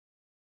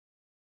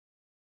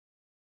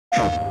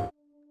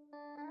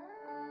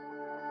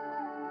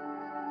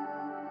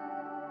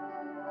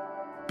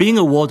Being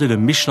awarded a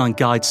Michelin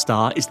Guide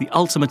star is the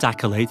ultimate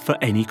accolade for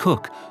any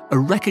cook, a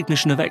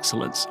recognition of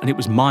excellence, and it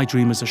was my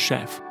dream as a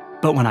chef.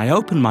 But when I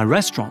opened my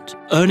restaurant,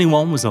 earning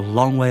one was a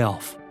long way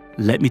off.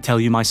 Let me tell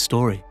you my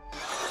story.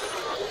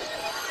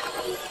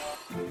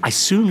 I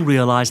soon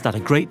realized that a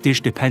great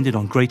dish depended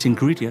on great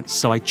ingredients,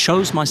 so I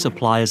chose my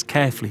suppliers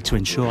carefully to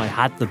ensure I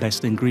had the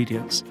best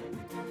ingredients.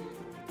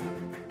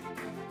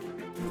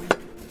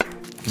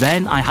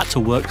 Then I had to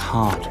work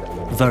hard,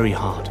 very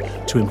hard,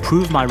 to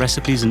improve my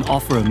recipes and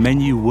offer a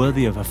menu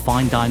worthy of a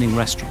fine dining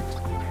restaurant.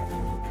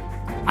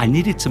 I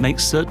needed to make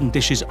certain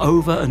dishes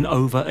over and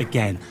over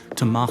again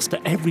to master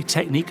every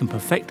technique and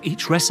perfect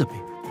each recipe.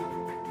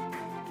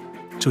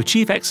 To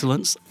achieve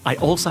excellence, I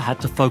also had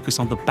to focus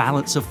on the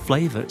balance of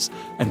flavors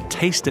and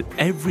taste at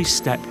every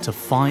step to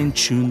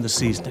fine-tune the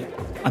seasoning.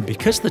 And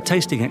because the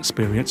tasting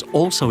experience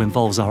also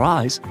involves our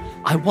eyes,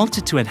 I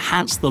wanted to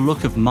enhance the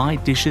look of my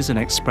dishes and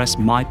express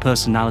my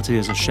personality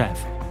as a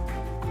chef.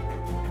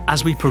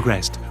 As we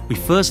progressed, we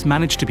first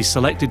managed to be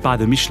selected by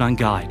the Michelin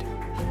Guide.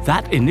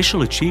 That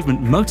initial achievement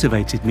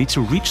motivated me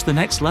to reach the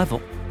next level.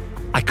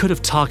 I could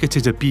have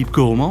targeted a Bib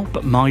Gourmand,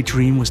 but my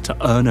dream was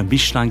to earn a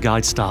Michelin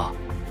Guide star.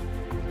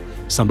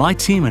 So my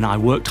team and I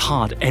worked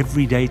hard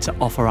every day to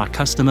offer our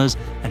customers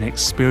an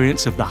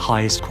experience of the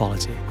highest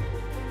quality.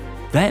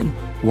 Then,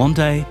 one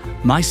day,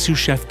 my sous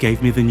chef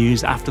gave me the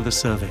news after the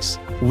service.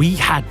 We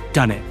had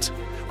done it.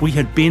 We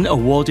had been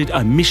awarded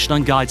a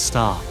Michelin Guide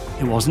star.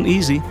 It wasn't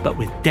easy, but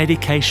with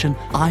dedication,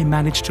 I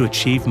managed to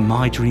achieve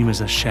my dream as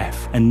a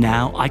chef. And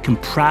now I can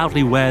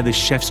proudly wear this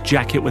chef's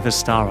jacket with a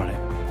star on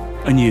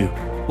it. And you,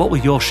 what will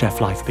your chef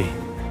life be?